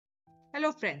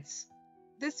Hello friends,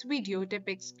 this video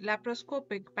depicts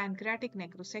laparoscopic pancreatic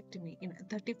necrosectomy in a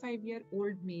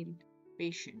 35-year-old male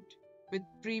patient with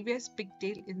previous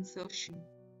pigtail insertion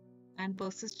and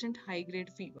persistent high-grade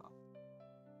fever.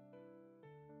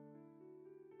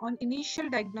 On initial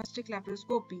diagnostic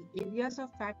laparoscopy, areas of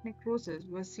fat necrosis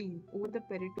were seen over the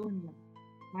peritoneum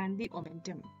and the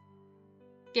omentum.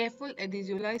 Careful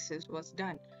adhesiolysis was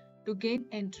done to gain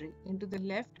entry into the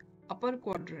left upper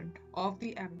quadrant of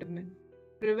the abdomen,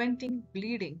 preventing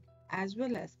bleeding as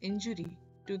well as injury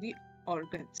to the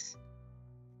organs.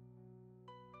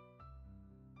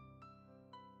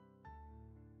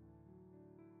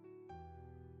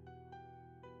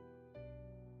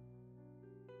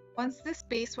 Once the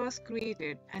space was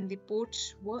created and the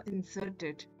ports were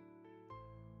inserted,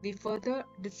 the further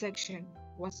dissection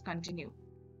was continued.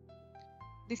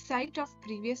 The site of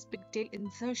previous pigtail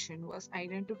insertion was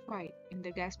identified in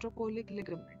the gastrocolic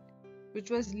ligament, which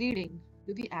was leading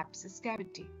to the abscess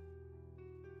cavity.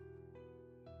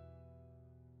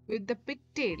 With the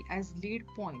pigtail as lead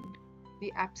point,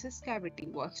 the abscess cavity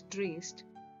was traced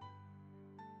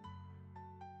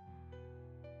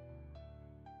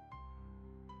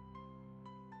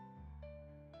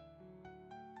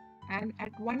and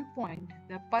at one point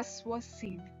the pus was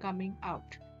seen coming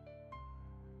out.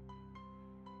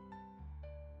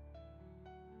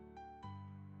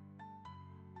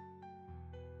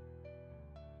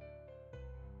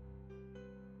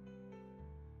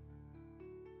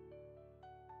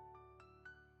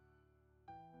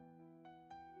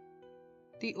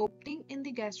 The opening in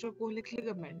the gastrocolic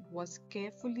ligament was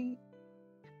carefully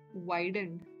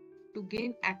widened to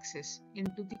gain access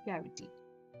into the cavity.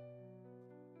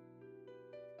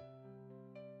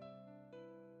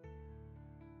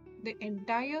 The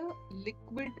entire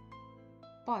liquid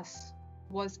pus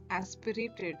was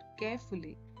aspirated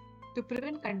carefully to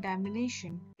prevent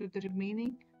contamination to the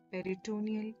remaining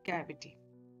peritoneal cavity.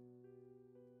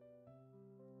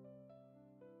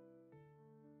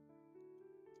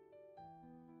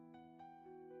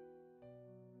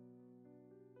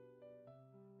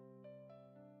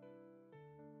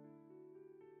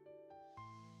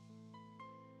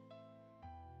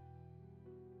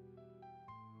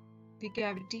 The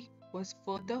cavity was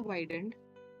further widened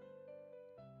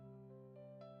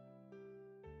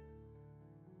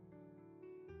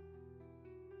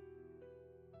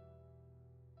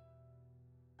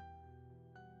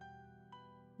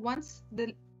once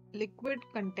the liquid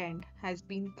content has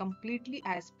been completely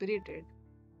aspirated.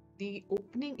 The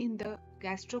opening in the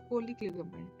gastrocolic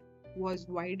ligament was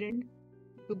widened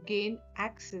to gain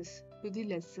access to the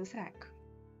lesser sac.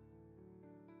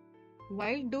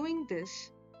 While doing this,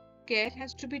 care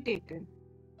has to be taken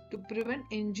to prevent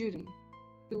injury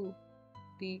to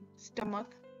the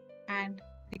stomach and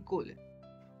the colon.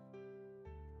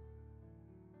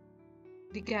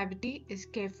 The cavity is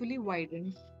carefully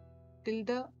widened till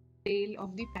the tail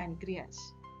of the pancreas.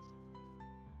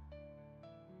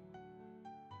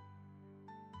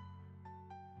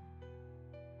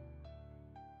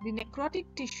 The necrotic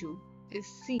tissue is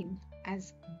seen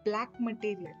as black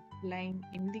material lying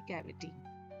in the cavity.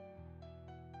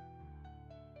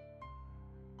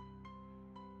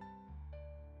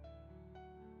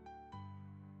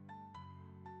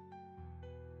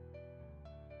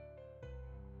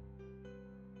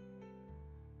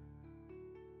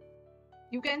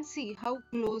 You can see how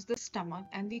close the stomach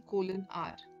and the colon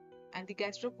are, and the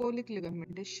gastrocolic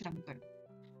ligament is shrunken.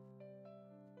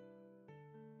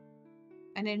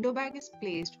 An endobag is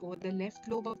placed over the left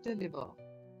lobe of the liver.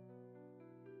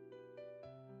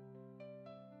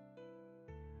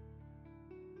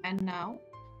 And now,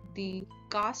 the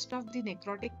cast of the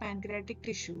necrotic pancreatic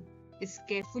tissue is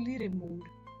carefully removed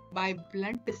by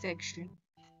blunt dissection,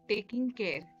 taking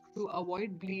care to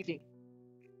avoid bleeding.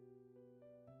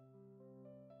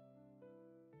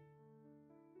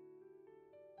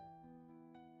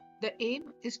 The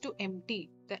aim is to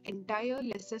empty the entire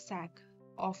lesser sac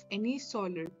of any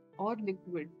solid or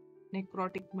liquid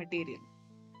necrotic material.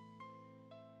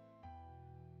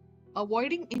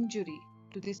 Avoiding injury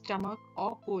to the stomach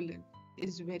or colon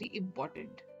is very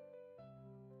important.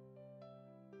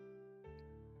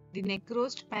 The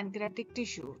necrosed pancreatic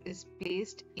tissue is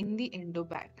placed in the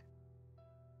endobag.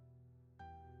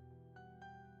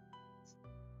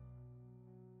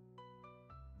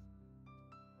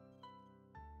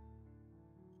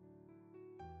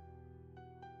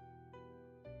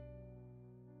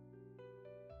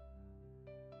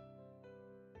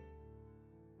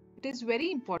 It is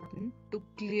very important to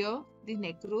clear the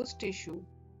necrosed tissue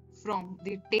from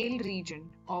the tail region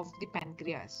of the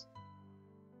pancreas.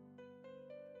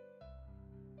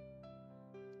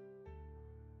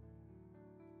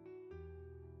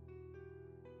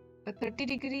 A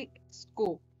 30-degree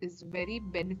scope is very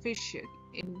beneficial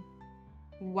in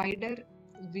wider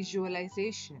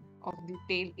visualization of the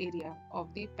tail area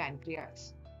of the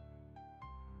pancreas.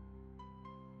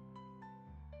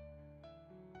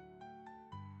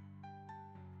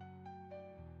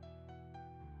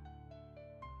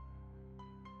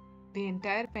 The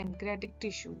entire pancreatic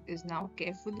tissue is now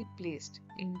carefully placed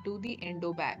into the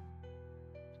endobag.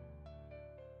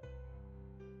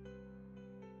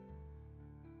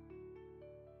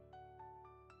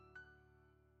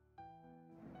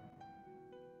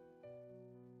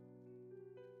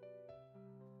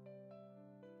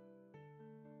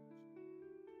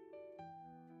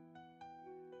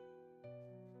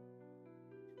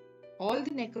 All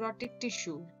the necrotic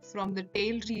tissue from the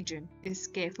tail region is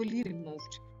carefully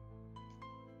removed.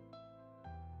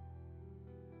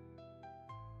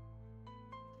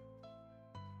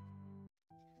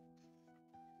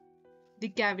 The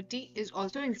cavity is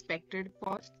also inspected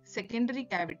for secondary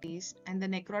cavities, and the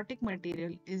necrotic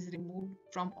material is removed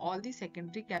from all the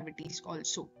secondary cavities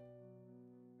also.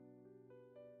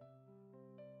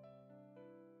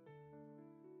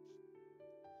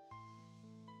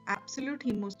 Absolute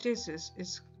hemostasis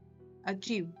is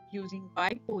achieved using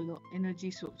bipolar energy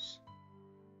source.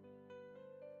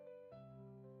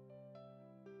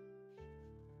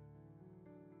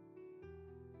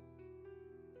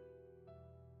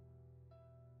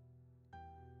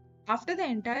 After the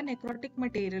entire necrotic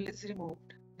material is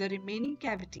removed, the remaining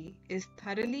cavity is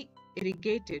thoroughly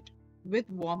irrigated with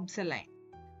warm saline.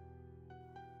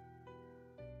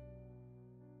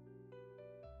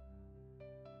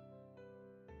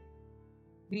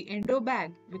 The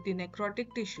endobag with the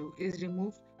necrotic tissue is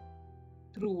removed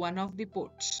through one of the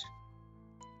ports,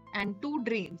 and two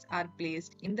drains are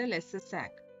placed in the lesser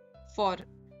sac for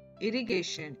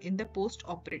irrigation in the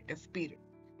post-operative period.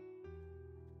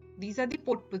 These are the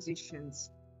port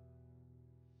positions.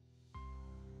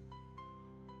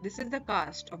 This is the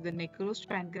cast of the necrosed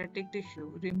pancreatic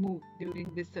tissue removed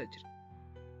during this surgery.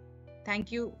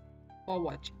 Thank you for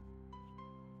watching.